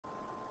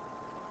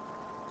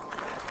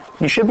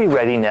You should be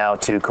ready now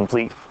to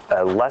complete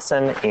a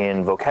lesson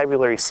in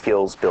vocabulary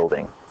skills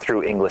building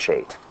through English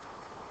 8.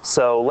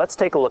 So let's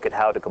take a look at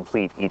how to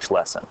complete each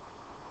lesson.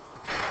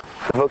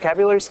 The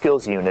vocabulary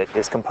skills unit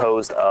is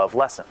composed of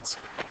lessons.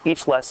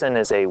 Each lesson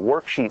is a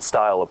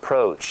worksheet-style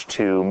approach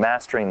to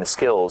mastering the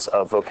skills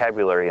of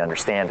vocabulary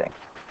understanding.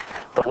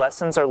 The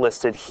lessons are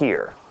listed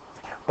here,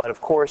 but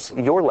of course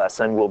your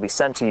lesson will be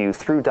sent to you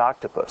through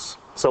Doctopus,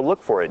 so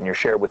look for it in your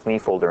Share With Me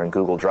folder in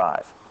Google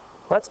Drive.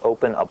 Let's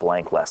open a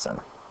blank lesson.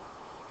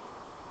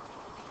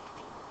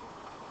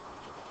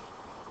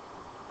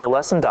 The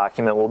lesson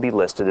document will be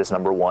listed as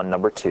number 1,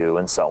 number 2,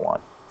 and so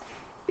on.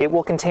 It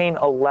will contain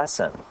a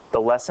lesson. The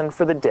lesson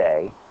for the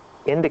day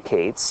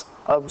indicates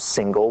a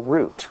single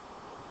root.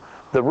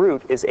 The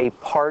root is a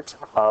part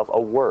of a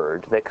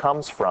word that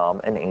comes from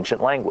an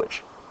ancient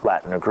language,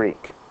 Latin or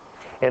Greek.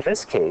 In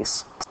this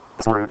case,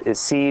 the root is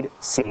seed,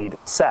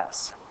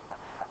 ses.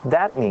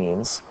 That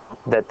means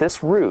that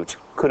this root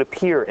could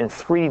appear in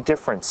 3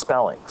 different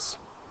spellings.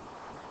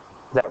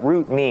 That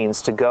root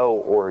means to go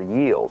or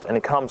yield, and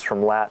it comes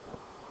from Latin.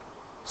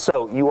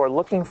 So you are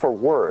looking for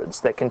words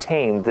that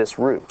contain this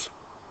root.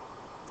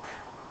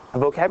 The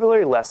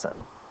vocabulary lesson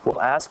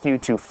will ask you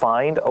to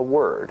find a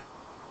word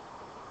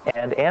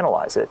and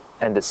analyze it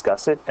and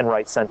discuss it and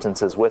write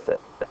sentences with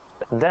it.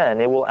 Then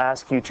it will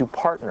ask you to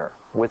partner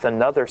with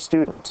another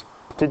student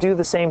to do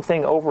the same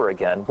thing over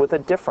again with a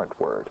different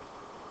word.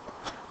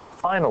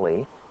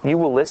 Finally, you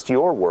will list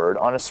your word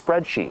on a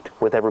spreadsheet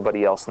with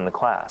everybody else in the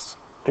class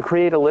to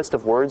create a list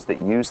of words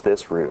that use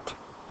this root.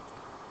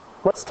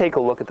 Let's take a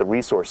look at the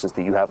resources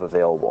that you have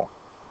available.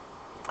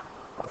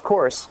 Of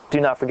course, do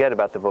not forget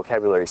about the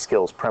Vocabulary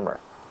Skills Primer.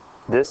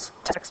 This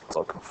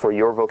textbook for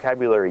your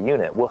vocabulary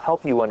unit will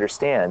help you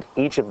understand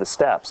each of the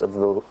steps of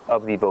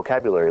the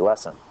vocabulary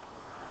lesson.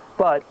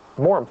 But,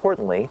 more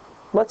importantly,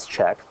 let's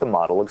check the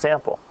model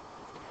example.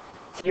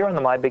 Here on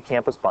the My Big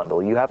Campus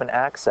bundle, you have an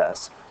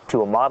access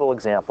to a model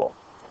example.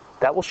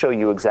 That will show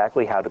you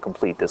exactly how to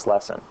complete this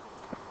lesson.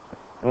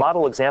 The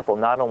model example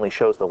not only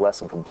shows the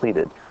lesson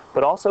completed,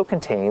 but also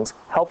contains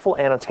helpful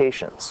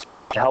annotations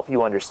to help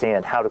you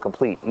understand how to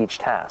complete each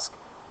task,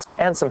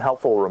 and some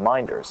helpful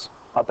reminders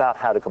about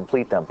how to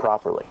complete them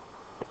properly.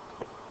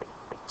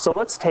 So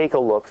let's take a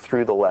look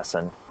through the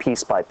lesson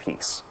piece by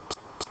piece.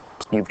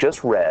 You've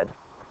just read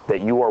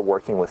that you are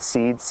working with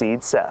seed,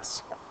 ses,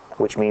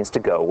 which means to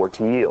go or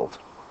to yield.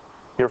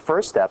 Your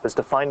first step is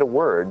to find a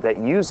word that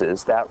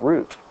uses that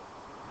root.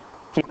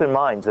 Keep in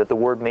mind that the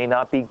word may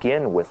not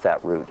begin with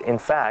that root. In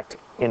fact,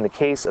 in the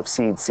case of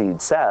seed,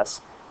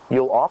 ses,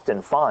 you'll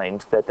often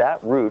find that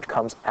that root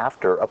comes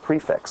after a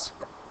prefix.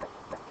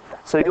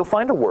 So you'll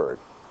find a word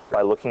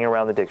by looking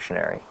around the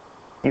dictionary.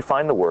 You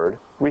find the word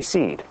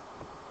recede.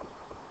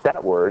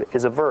 That word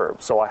is a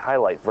verb, so I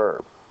highlight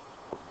verb.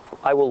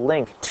 I will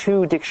link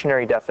 2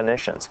 dictionary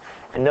definitions,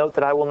 and note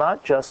that I will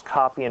not just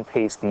copy and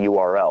paste the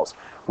URLs.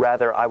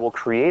 Rather, I will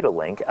create a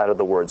link out of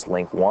the words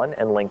link 1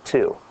 and link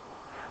 2.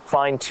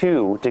 Find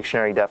 2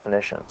 dictionary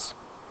definitions.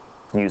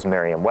 Use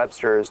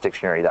Merriam-Webster's,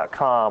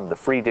 dictionary.com, the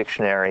free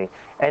dictionary,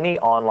 any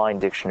online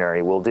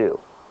dictionary will do.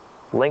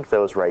 Link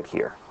those right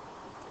here.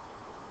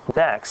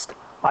 Next,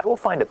 I will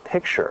find a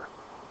picture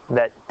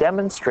that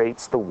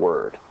demonstrates the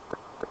word.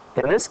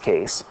 In this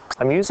case,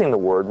 I'm using the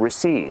word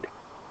recede,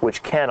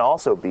 which can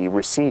also be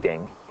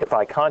receding if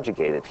I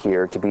conjugate it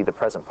here to be the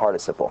present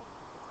participle.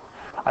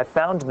 I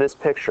found this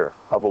picture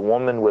of a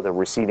woman with a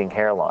receding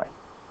hairline.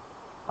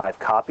 I've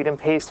copied and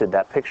pasted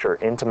that picture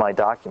into my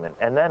document,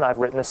 and then I've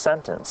written a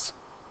sentence,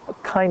 a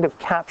kind of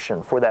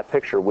caption for that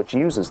picture which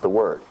uses the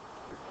word.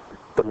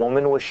 The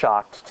woman was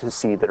shocked to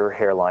see that her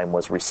hairline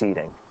was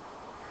receding.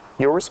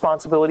 Your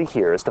responsibility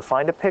here is to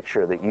find a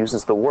picture that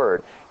uses the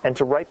word and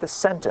to write the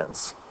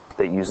sentence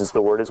that uses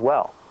the word as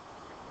well.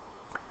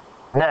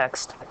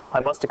 Next, I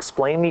must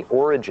explain the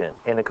origin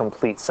in a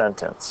complete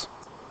sentence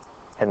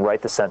and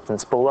write the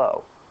sentence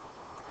below.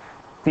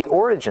 The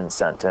origin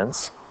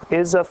sentence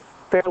is a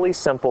fairly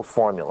simple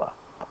formula.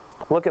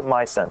 Look at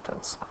my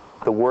sentence.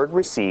 The word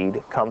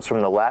recede comes from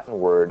the Latin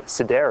word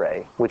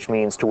cedere, which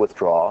means to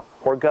withdraw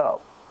or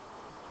go.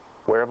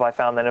 Where have I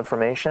found that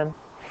information?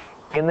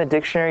 In the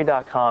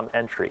dictionary.com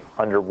entry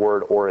under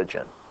word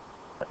origin.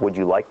 Would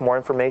you like more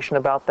information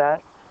about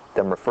that?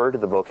 Then refer to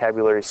the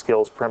Vocabulary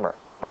Skills Primer.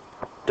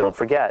 Don't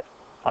forget,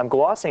 I'm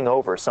glossing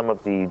over some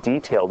of the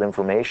detailed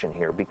information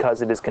here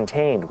because it is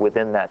contained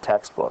within that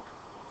textbook.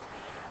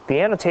 The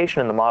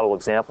annotation in the model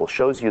example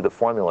shows you the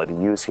formula to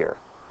use here.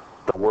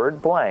 The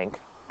word blank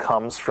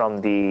comes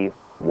from the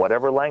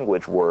whatever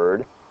language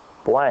word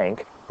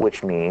blank,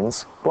 which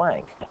means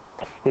blank.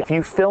 If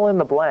you fill in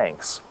the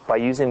blanks by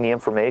using the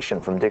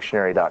information from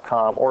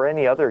dictionary.com or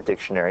any other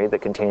dictionary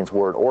that contains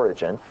word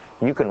origin,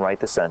 you can write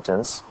the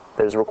sentence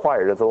that is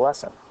required of the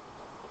lesson.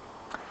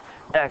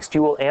 Next,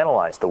 you will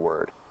analyze the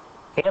word.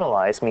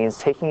 Analyze means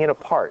taking it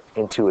apart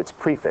into its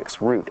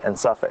prefix, root, and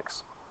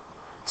suffix.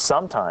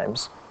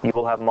 Sometimes you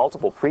will have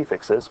multiple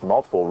prefixes,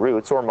 multiple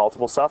roots, or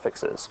multiple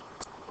suffixes.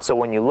 So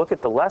when you look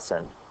at the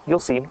lesson, you'll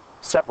see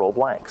several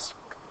blanks.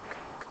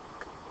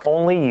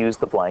 Only use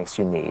the blanks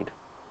you need.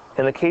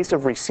 In the case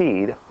of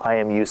recede, I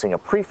am using a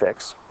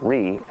prefix,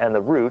 re, and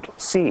the root,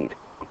 seed.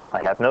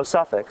 I have no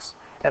suffix,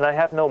 and I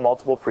have no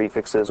multiple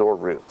prefixes or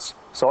roots,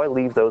 so I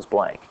leave those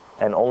blank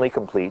and only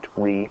complete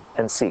re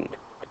and seed.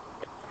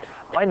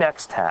 My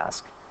next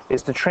task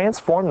is to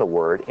transform the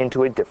word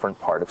into a different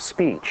part of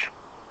speech.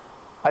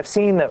 I've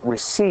seen that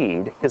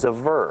recede is a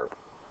verb,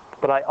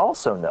 but I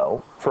also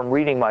know from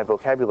reading my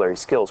vocabulary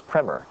skills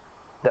primer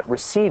that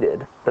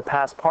receded, the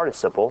past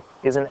participle,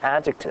 is an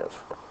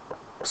adjective.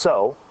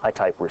 So I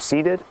type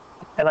receded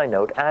and I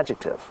note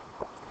adjective.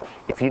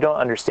 If you don't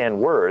understand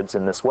words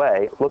in this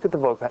way, look at the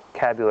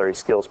vocabulary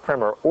skills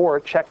primer or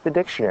check the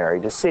dictionary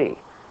to see.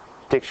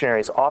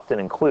 Dictionaries often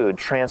include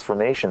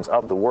transformations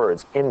of the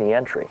words in the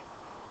entry.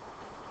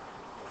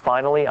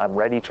 Finally, I'm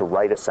ready to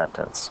write a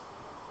sentence.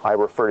 I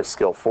refer to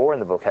Skill 4 in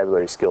the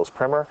Vocabulary Skills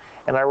Primer,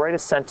 and I write a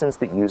sentence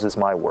that uses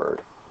my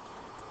word.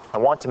 I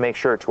want to make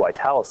sure to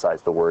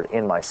italicize the word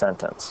in my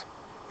sentence.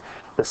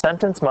 The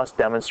sentence must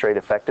demonstrate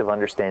effective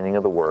understanding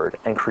of the word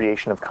and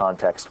creation of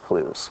context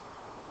clues.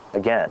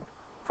 Again,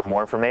 for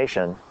more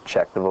information,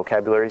 check the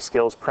Vocabulary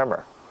Skills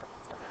Primer.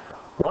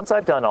 Once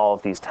I've done all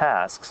of these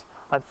tasks,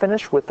 I'm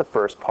finished with the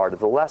first part of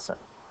the lesson,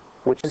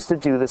 which is to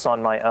do this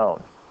on my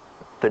own.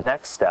 The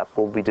next step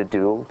will be to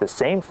do the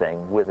same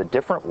thing with a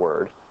different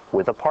word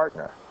with a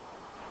partner.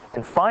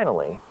 And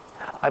finally,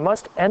 I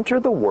must enter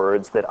the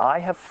words that I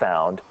have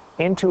found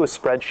into a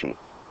spreadsheet.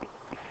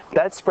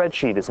 That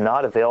spreadsheet is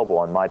not available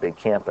on My Big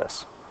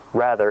Campus.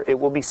 Rather, it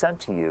will be sent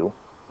to you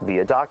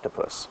via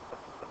Doctopus.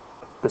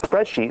 The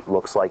spreadsheet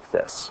looks like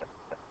this.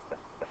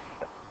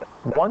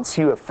 Once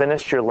you have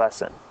finished your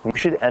lesson, you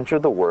should enter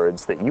the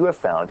words that you have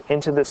found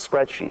into this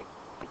spreadsheet.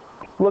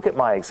 Look at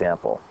my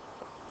example.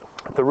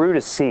 The root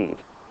is seed,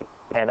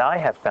 and I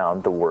have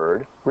found the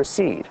word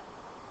recede.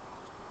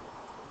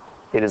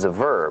 It is a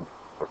verb.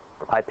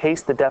 I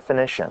paste the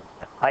definition.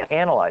 I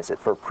analyze it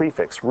for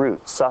prefix,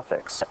 root,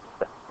 suffix.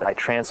 I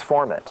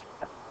transform it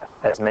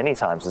as many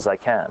times as I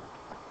can.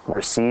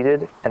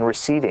 Receded and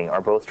receding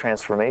are both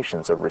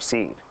transformations of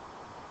recede.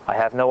 I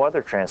have no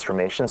other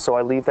transformation, so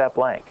I leave that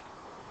blank.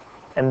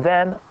 And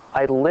then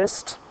I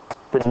list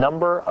the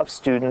number of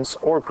students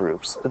or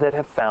groups that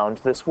have found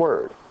this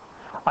word.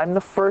 I'm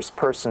the first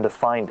person to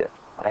find it.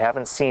 I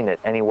haven't seen it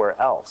anywhere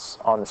else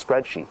on the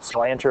spreadsheet,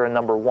 so I enter a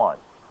number 1.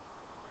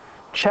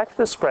 Check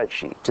the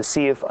spreadsheet to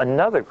see if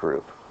another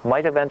group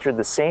might have entered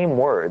the same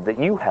word that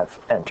you have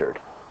entered.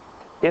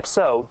 If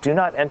so, do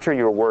not enter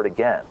your word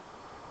again.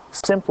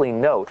 Simply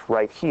note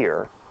right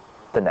here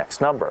the next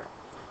number.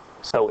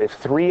 So if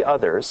 3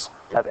 others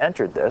have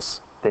entered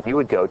this, then you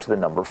would go to the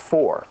number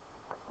 4,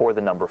 or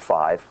the number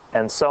 5,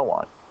 and so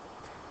on.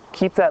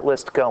 Keep that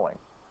list going.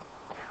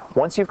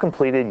 Once you've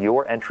completed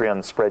your entry on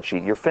the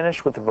spreadsheet, you're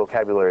finished with the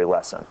vocabulary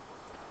lesson.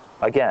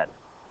 Again,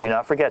 do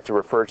not forget to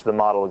refer to the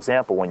model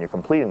example when you're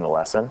completing the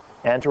lesson,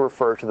 and to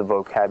refer to the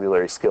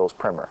vocabulary skills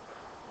primer.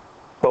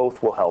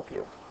 Both will help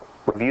you.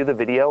 Review the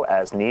video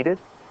as needed,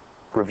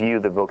 review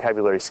the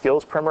vocabulary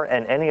skills primer,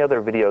 and any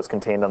other videos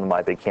contained on the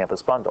My Big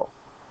Campus bundle.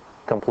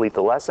 Complete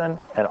the lesson,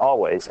 and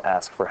always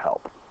ask for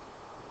help.